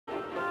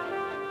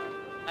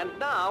And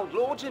now,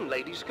 lords and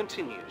ladies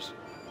continues.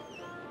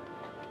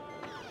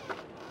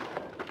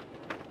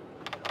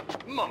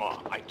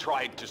 Mama, I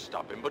tried to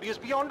stop him, but he is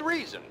beyond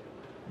reason.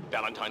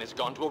 Valentine has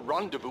gone to a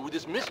rendezvous with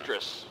his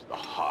mistress, the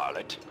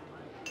harlot.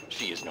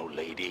 She is no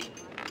lady.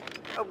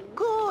 Oh,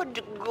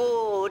 good,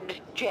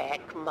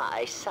 Jack,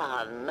 my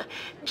son.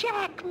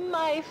 Jack,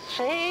 my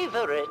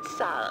favorite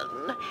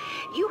son.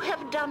 You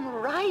have done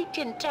right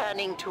in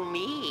turning to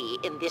me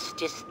in this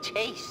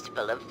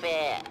distasteful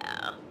affair.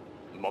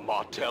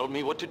 Mama, tell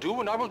me what to do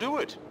and I will do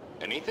it.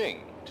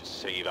 Anything to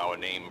save our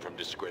name from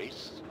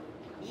disgrace.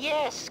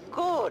 Yes,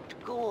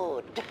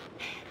 good.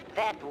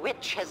 That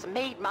witch has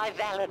made my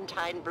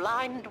Valentine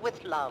blind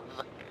with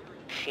love.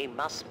 She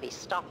must be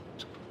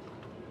stopped.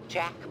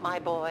 Jack, my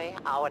boy,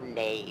 our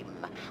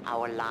name,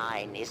 our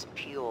line is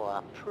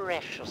pure,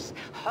 precious,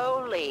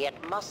 holy.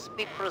 It must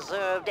be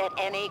preserved at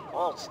any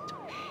cost.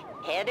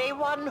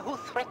 Anyone who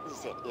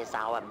threatens it is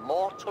our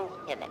mortal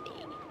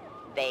enemy.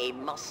 They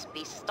must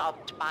be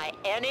stopped by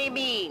any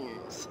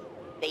means.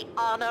 The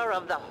honor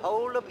of the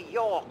whole of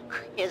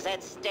York is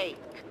at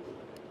stake.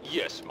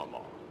 Yes,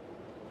 Mama.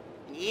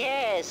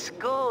 Yes,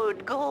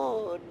 good.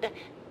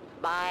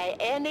 By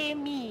any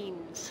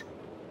means.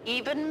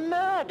 Even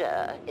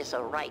murder is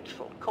a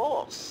rightful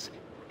course.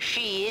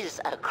 She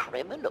is a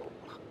criminal.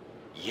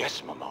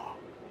 Yes, Mama.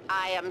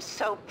 I am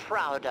so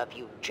proud of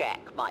you,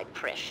 Jack, my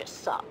precious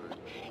son.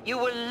 You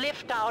will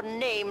lift our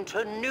name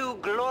to new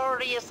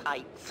glorious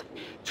heights.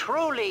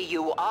 Truly,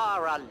 you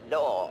are a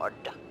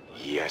lord.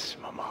 Yes,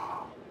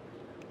 Mama.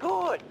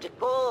 Good.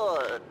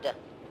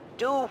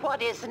 Do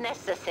what is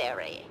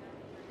necessary.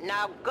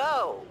 Now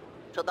go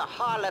to the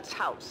harlot's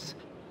house.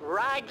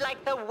 Ride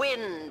like the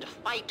wind,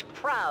 fight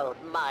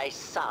proud, my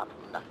son.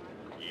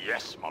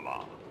 Yes,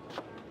 Mama.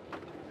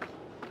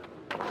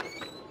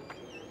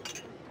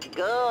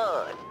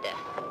 Good.